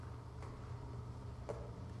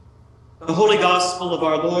The Holy Gospel of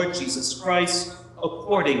our Lord Jesus Christ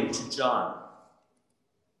according to John.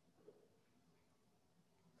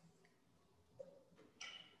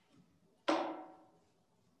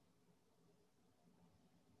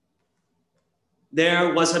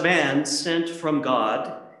 There was a man sent from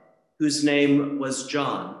God whose name was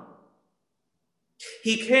John.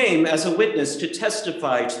 He came as a witness to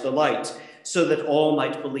testify to the light, so that all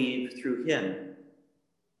might believe through him.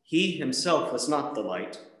 He himself was not the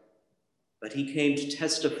light, but he came to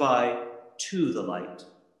testify to the light.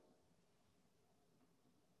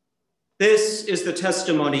 This is the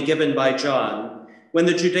testimony given by John when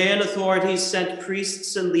the Judean authorities sent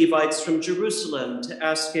priests and Levites from Jerusalem to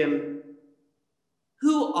ask him,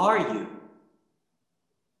 "Who are you?"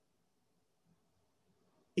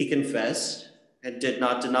 He confessed and did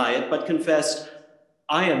not deny it, but confessed,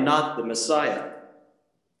 "I am not the Messiah."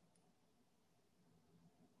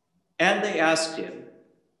 And they asked him,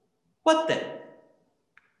 "What then?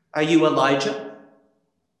 Are you Elijah?"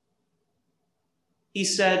 He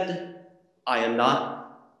said, "I am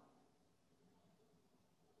not."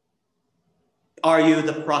 "Are you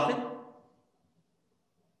the prophet?"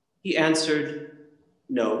 He answered,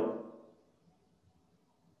 "No."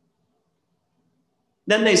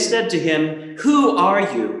 Then they said to him, "Who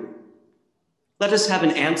are you? Let us have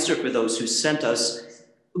an answer for those who sent us.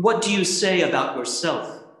 What do you say about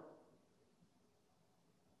yourself?"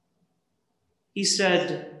 He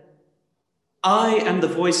said, "I am the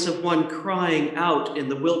voice of one crying out in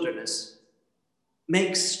the wilderness,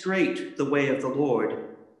 'Make straight the way of the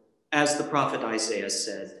Lord,' as the prophet Isaiah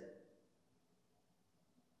said."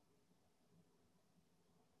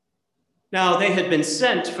 Now they had been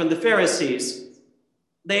sent from the Pharisees.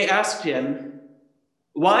 They asked him,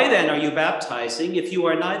 "Why then are you baptizing if you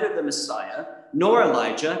are neither the Messiah, nor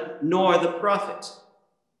Elijah, nor the prophet?"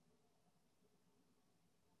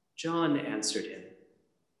 John answered him,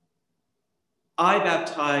 "I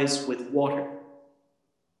baptize with water.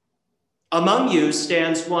 Among you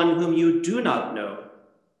stands one whom you do not know,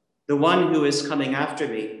 the one who is coming after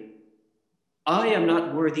me. I am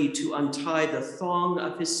not worthy to untie the thong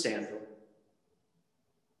of his sandal."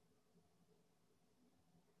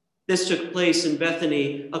 This took place in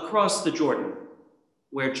Bethany across the Jordan,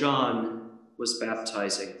 where John was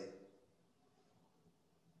baptizing.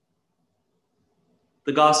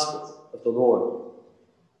 The Gospel of the Lord.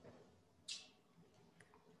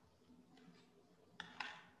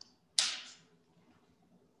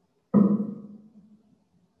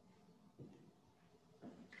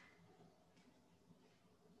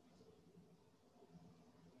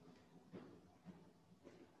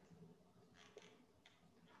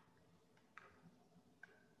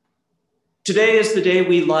 Today is the day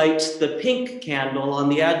we light the pink candle on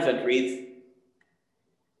the Advent wreath,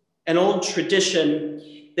 an old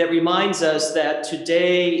tradition that reminds us that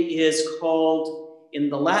today is called in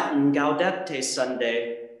the Latin Gaudete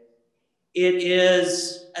Sunday. It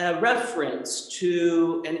is a reference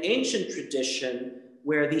to an ancient tradition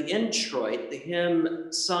where the introit, the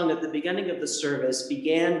hymn sung at the beginning of the service,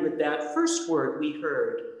 began with that first word we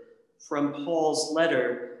heard from Paul's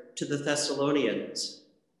letter to the Thessalonians.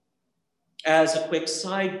 As a quick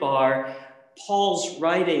sidebar, Paul's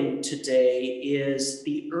writing today is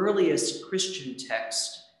the earliest Christian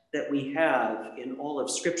text that we have in all of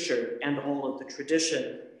Scripture and all of the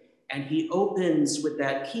tradition. And he opens with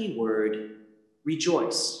that key word,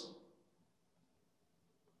 rejoice.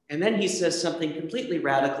 And then he says something completely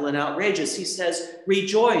radical and outrageous. He says,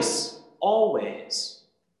 rejoice always.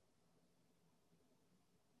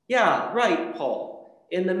 Yeah, right, Paul.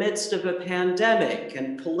 In the midst of a pandemic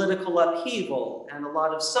and political upheaval and a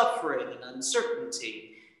lot of suffering and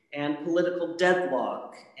uncertainty and political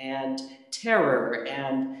deadlock and terror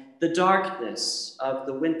and the darkness of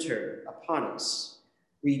the winter upon us.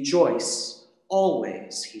 Rejoice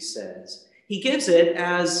always, he says. He gives it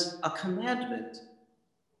as a commandment,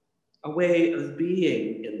 a way of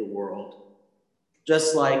being in the world.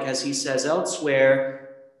 Just like, as he says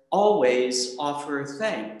elsewhere, always offer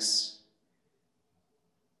thanks.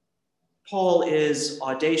 Paul is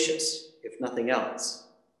audacious, if nothing else.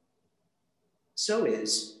 So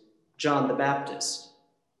is John the Baptist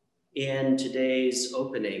in today's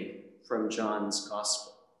opening from John's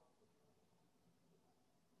Gospel.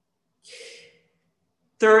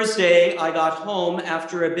 Thursday, I got home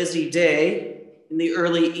after a busy day in the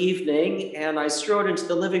early evening, and I strode into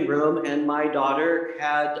the living room, and my daughter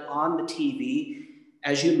had on the TV,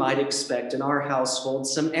 as you might expect in our household,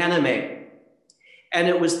 some anime. And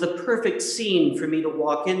it was the perfect scene for me to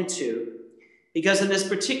walk into, because in this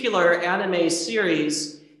particular anime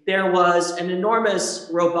series, There was an enormous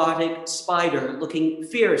robotic spider looking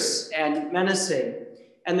fierce and menacing,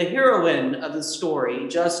 and the heroine of the story,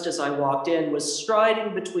 just as I walked in, was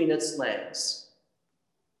striding between its legs.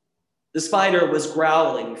 The spider was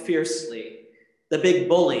growling fiercely, the big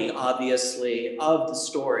bully, obviously, of the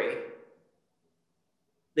story.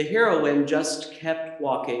 The heroine just kept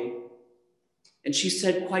walking, and she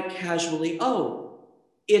said quite casually, "Oh,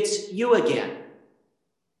 it's you again."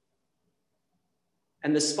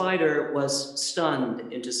 And the spider was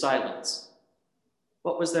stunned into silence.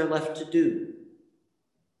 What was there left to do?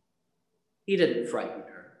 He didn't frighten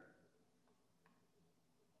her.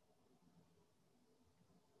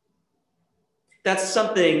 That's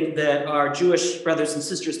something that our Jewish brothers and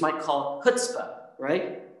sisters might call chutzpah,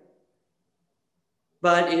 right?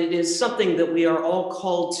 But it is something that we are all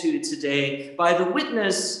called to today by the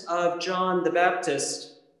witness of John the Baptist.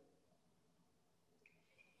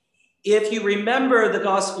 If you remember the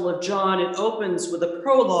Gospel of John, it opens with a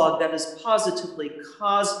prologue that is positively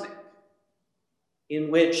cosmic, in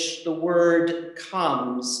which the Word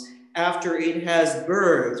comes after it has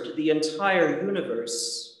birthed the entire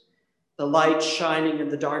universe, the light shining in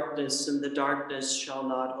the darkness, and the darkness shall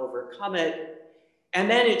not overcome it. And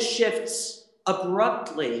then it shifts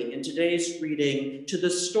abruptly in today's reading to the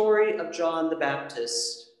story of John the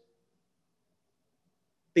Baptist.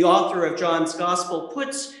 The author of John's Gospel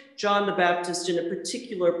puts John the Baptist in a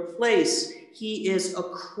particular place. He is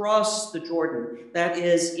across the Jordan, that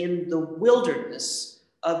is, in the wilderness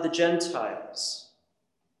of the Gentiles,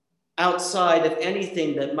 outside of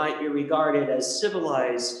anything that might be regarded as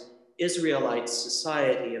civilized Israelite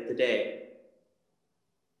society of the day.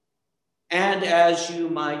 And as you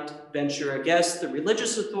might venture a guess, the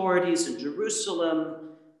religious authorities in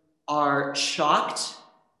Jerusalem are shocked,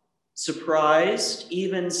 surprised,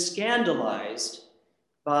 even scandalized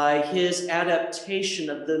by his adaptation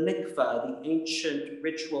of the mikvah, the ancient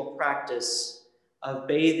ritual practice of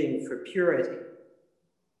bathing for purity.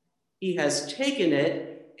 He has taken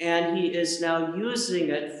it and he is now using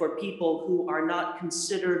it for people who are not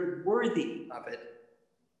considered worthy of it,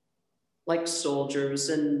 like soldiers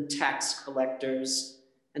and tax collectors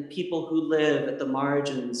and people who live at the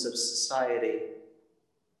margins of society.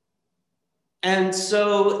 And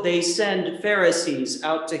so they send Pharisees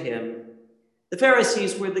out to him. The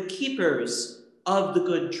Pharisees were the keepers of the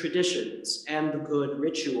good traditions and the good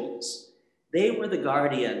rituals. They were the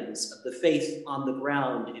guardians of the faith on the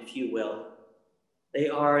ground, if you will. They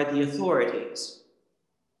are the authorities.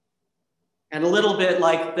 And a little bit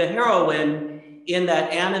like the heroine in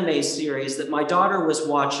that anime series that my daughter was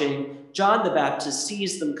watching, John the Baptist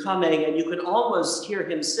sees them coming, and you can almost hear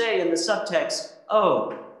him say in the subtext,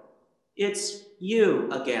 "Oh, it's you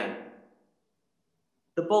again.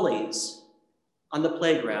 The bullies on the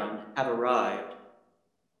playground have arrived."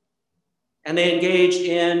 And they engage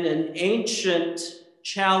in an ancient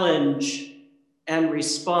challenge and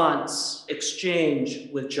response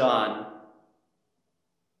exchange with John.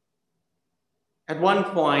 At one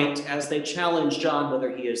point, as they challenge John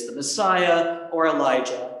whether he is the Messiah or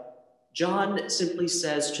Elijah, John simply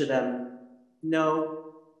says to them,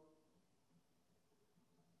 "No."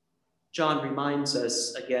 John reminds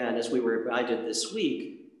us again, as we were reminded this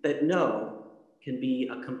week, that no can be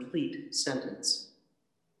a complete sentence.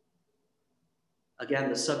 Again,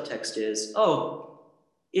 the subtext is, "Oh,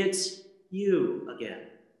 it's you again."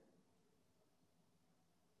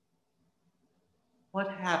 What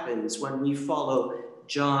happens when we follow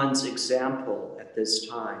John's example at this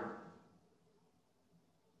time?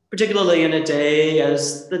 Particularly in a day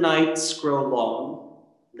as the nights grow long,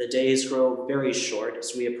 the days grow very short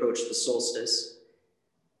as we approach the solstice,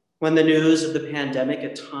 when the news of the pandemic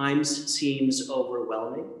at times seems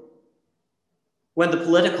overwhelming, when the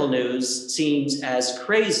political news seems as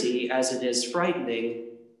crazy as it is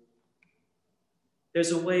frightening,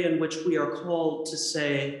 there's a way in which we are called to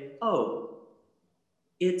say, "Oh,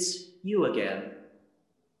 it's you again."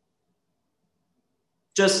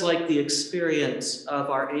 Just like the experience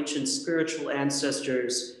of our ancient spiritual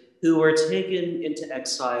ancestors who were taken into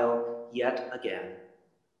exile yet again.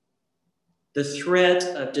 The threat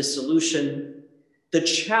of dissolution, the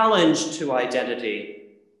challenge to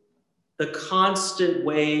identity, the constant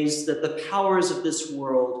ways that the powers of this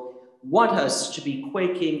world want us to be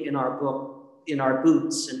quaking in our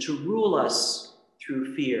boots and to rule us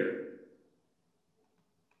through fear.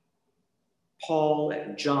 Paul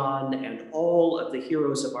and John and all of the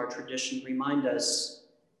heroes of our tradition remind us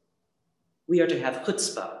we are to have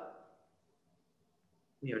chutzpah.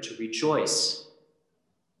 We are to rejoice,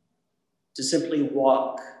 to simply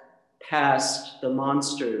walk past the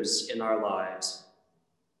monsters in our lives.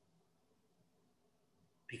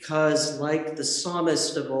 Because like the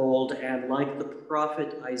psalmist of old and like the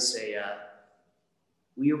prophet Isaiah,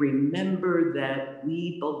 we remember that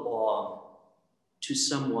we belong to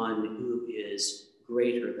someone who is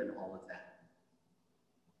greater than all of that.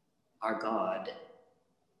 Our God,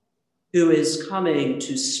 who is coming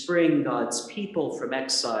to spring God's people from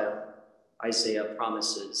exile, Isaiah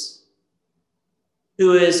promises,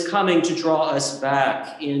 who is coming to draw us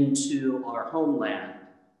back into our homeland,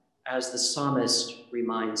 as the psalmist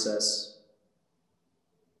reminds us.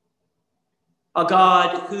 A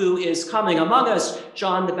God who is coming among us,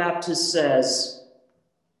 John the Baptist says,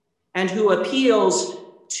 and who appeals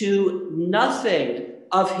to nothing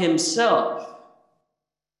of himself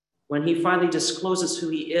when he finally discloses who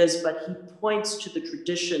he is, but he points to the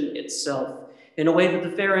tradition itself in a way that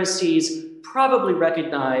the Pharisees probably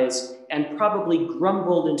recognized and probably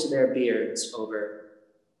grumbled into their beards over.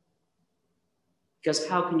 Because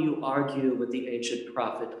how can you argue with the ancient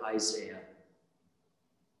prophet Isaiah?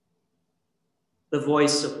 The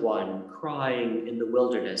voice of one crying in the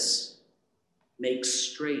wilderness, make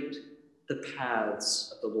straight the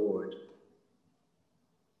paths of the Lord.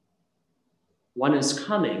 One is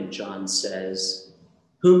coming, John says,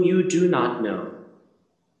 whom you do not know,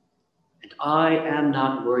 and I am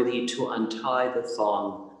not worthy to untie the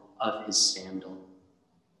thong of his sandal.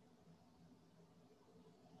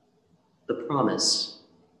 The promise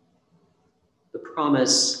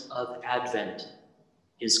of Advent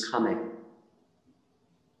is coming.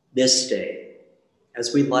 This day,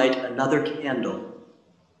 as we light another candle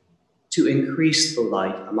to increase the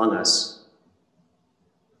light among us,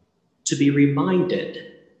 to be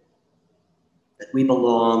reminded that we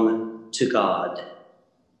belong to God,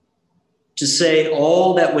 to say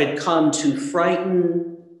all that would come to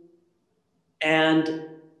frighten and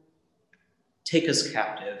take us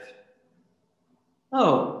captive.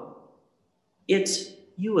 Oh, it's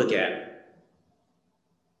you again.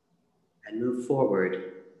 And move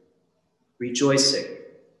forward, rejoicing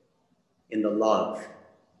in the love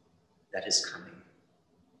that is coming.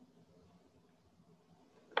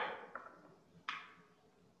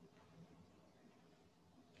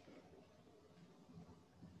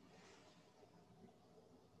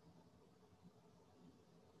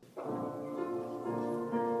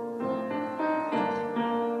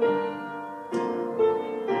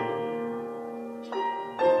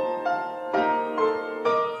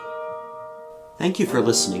 Thank you for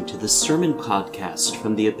listening to this sermon podcast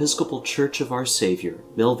from the Episcopal Church of Our Savior,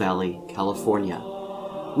 Mill Valley, California.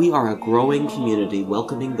 We are a growing community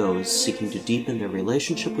welcoming those seeking to deepen their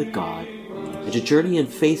relationship with God and to journey in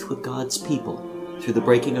faith with God's people through the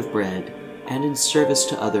breaking of bread and in service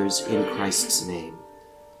to others in Christ's name.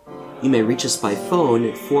 You may reach us by phone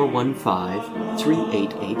at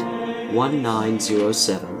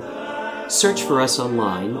 415-388-1907, search for us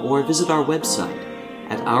online, or visit our website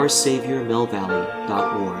at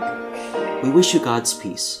oursaviormillvalley.org. We wish you God's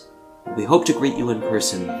peace. We hope to greet you in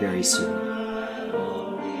person very soon.